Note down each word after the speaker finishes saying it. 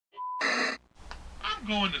I'm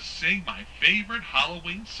going to sing my favorite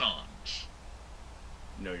Halloween songs.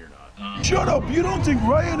 No, you're not. Shut up! You don't think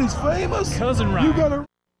Ryan is famous? Cousin Ryan. You gotta...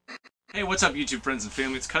 Hey, what's up, YouTube friends and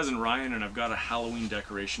family? It's Cousin Ryan, and I've got a Halloween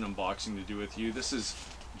decoration unboxing to do with you. This is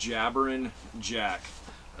Jabberin Jack.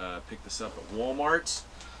 Picked this up at Walmart,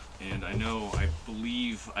 and I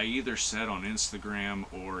believe I either said on Instagram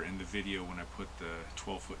or in the video when I put the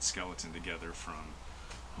 12-foot skeleton together from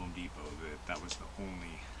Home Depot that was the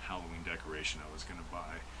only Halloween decoration I was going to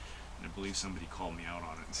buy. And I believe somebody called me out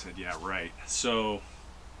on it and said, yeah, right. So,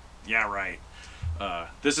 yeah, right.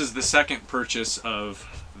 This is the second purchase of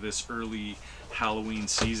this early Halloween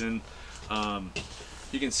season.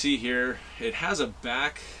 You can see here, it has a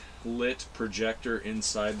backlit projector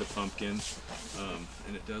inside the pumpkin,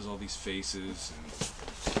 and it does all these faces and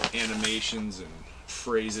animations and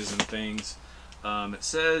phrases and things. It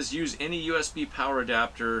says, use any USB power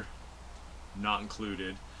adapter, not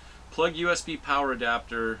included. Plug USB power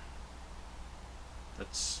adapter,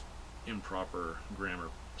 that's improper grammar.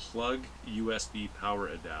 Plug USB power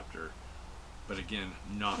adapter, but again,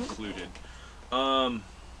 not included. Yeah,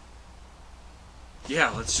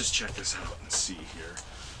 let's just check this out and see here.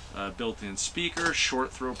 Built-in speaker,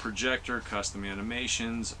 short throw projector, custom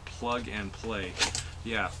animations, plug and play.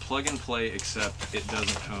 Yeah, plug and play, except it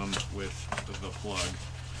doesn't come with the plug.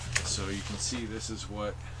 So you can see this is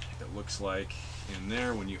what it looks like in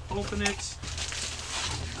there when you open it.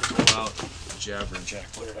 Pull out Jabberin Jack.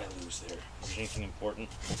 What did I lose there? Is there anything important?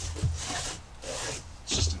 It's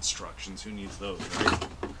just instructions. Who needs those, right?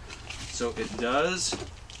 So it does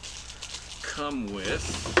come with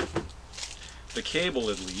the cable,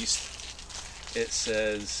 at least. It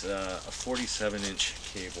says a 47-inch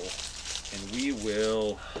cable, and we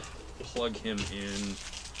will plug him in.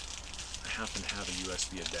 I happen to have a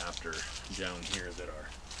USB adapter down here that our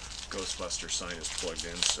Ghostbuster sign is plugged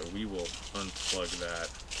in, so we will unplug that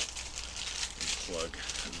and plug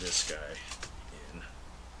this guy in.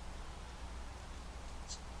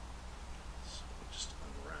 So we'll just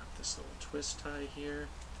unwrap this little twist tie here.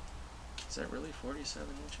 Is that really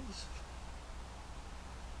 47 inches?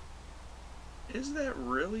 Is that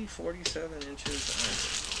really 47 inches?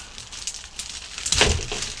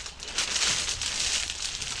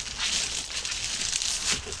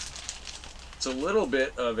 It's a little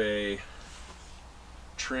bit of a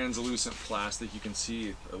translucent plastic. You can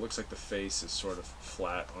see it looks like the face is sort of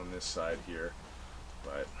flat on this side here,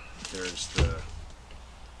 but there's the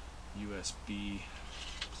USB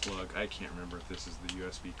plug. I can't remember if this is the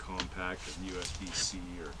USB compact or USB-C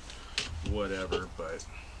or whatever, but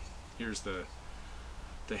here's the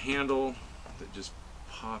handle that just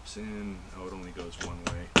pops in. Oh, it only goes one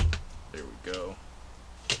way. There we go.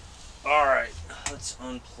 Alright, let's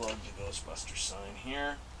unplug the Ghostbuster sign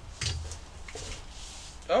here.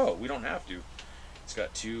 Oh, we don't have to. It's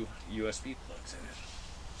got two USB plugs in it.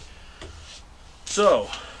 So,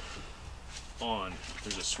 on.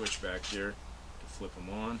 There's a switch back here to flip them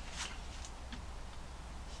on.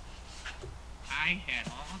 I had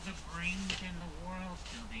all the brains in the world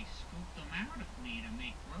till they scooped them out of me to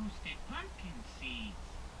make roasted pumpkin seeds.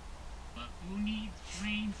 But who needs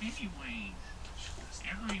brains anyways?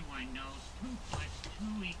 Everyone knows 2 +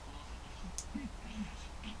 2 equals...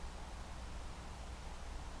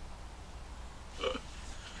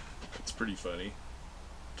 It's pretty funny.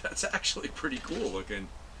 That's actually pretty cool looking.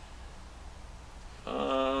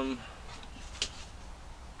 I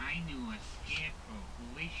knew a scarecrow who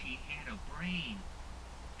wished he had a brain.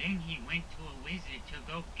 Then he went to a wizard to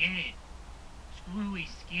go get it. Screwy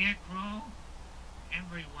scarecrow.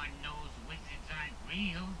 Everyone knows wizards aren't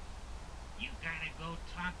real. You gotta go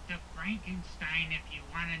talk to Frankenstein if you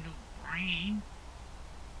want a new brain.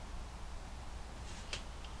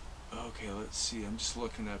 Okay, let's see. I'm just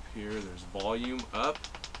looking up here. There's volume up.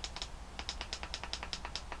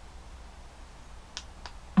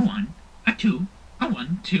 1, a 2, a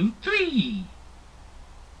 1, 2, 3.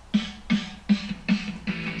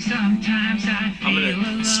 Sometimes I feel I'm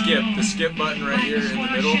gonna skip the skip button right here in the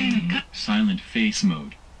middle. Silent face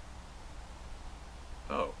mode.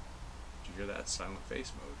 Oh, did you hear that? Silent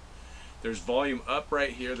face mode. There's volume up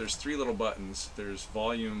right here. There's 3 little buttons. There's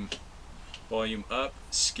volume up,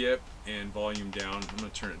 skip, and volume down. I'm gonna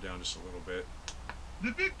turn it down just a little bit.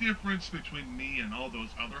 The big difference between me and all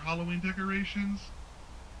those other Halloween decorations,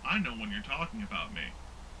 I know when you're talking about me.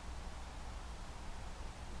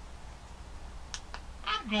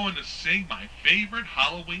 I'm going to sing my favorite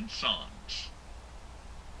Halloween songs.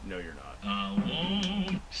 No, you're not.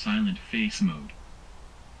 Whoa. Silent face mode.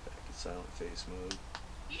 Back to silent face mode.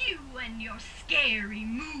 You and your scary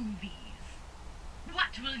movies.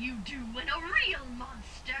 What will you do when a real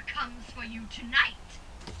monster comes for you tonight?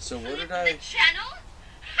 So what did The I... channel?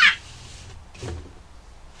 Ha!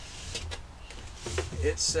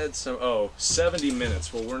 It said some... Oh, 70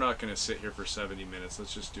 minutes. Well, we're not going to sit here for 70 minutes.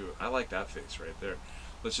 Let's just do it. I like that face right there.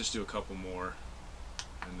 Let's just do a couple more.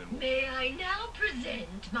 And then we'll... May I now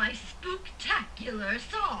present my spooktacular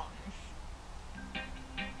songs?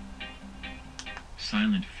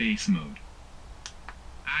 Silent face mode.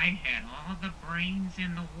 I had all the brains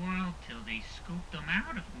in the world till they scooped them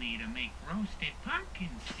out of me to make roasted pumpkin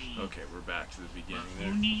seeds. Okay, we're back to the Well, beginning who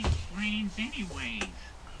there. needs brains anyways?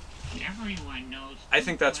 Everyone knows. I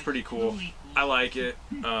think that's pretty cool. I like it.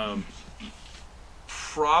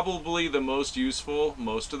 Probably the most useful,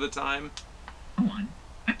 most of the time, Go on.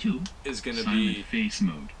 A 2. is going to Silent be face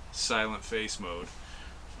mode. silent face mode.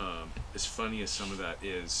 As funny as some of that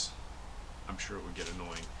is, I'm sure it would get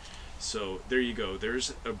annoying. So there you go.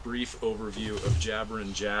 There's a brief overview of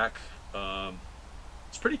Jabberin Jack.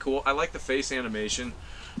 It's pretty cool. I like the face animation.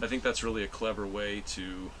 I think that's really a clever way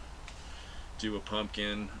to do a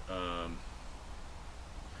pumpkin.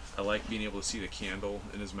 I like being able to see the candle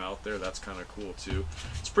in his mouth there. That's kind of cool too.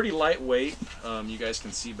 It's pretty lightweight. You guys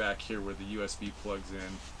can see back here where the USB plugs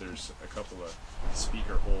in. There's a couple of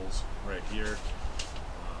speaker holes right here.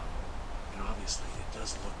 And obviously it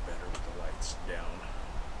does look better with the lights down.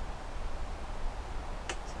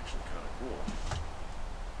 It's actually kind of cool.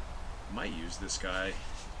 I might use this guy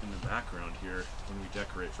in the background here when we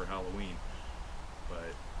decorate for Halloween,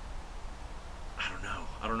 but I don't know.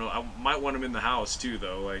 I don't know. I might want him in the house too,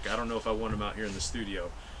 though. Like, I don't know if I want him out here in the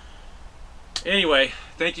studio. Anyway,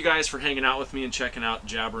 thank you guys for hanging out with me and checking out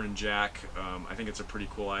Jabberin Jack. I think it's a pretty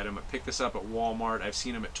cool item. I picked this up at Walmart. I've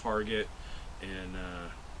seen them at Target. And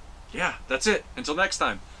yeah, that's it. Until next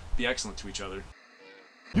time, be excellent to each other.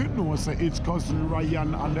 You know, sir, it's cousin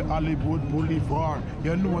Ryan on the Hollywood Boulevard.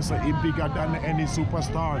 You know, sir, he bigger than any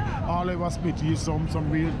superstar. All of us spit you some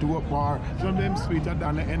real dope bar. Some of them sweeter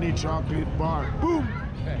than any chocolate bar. Boom!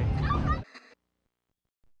 Hey.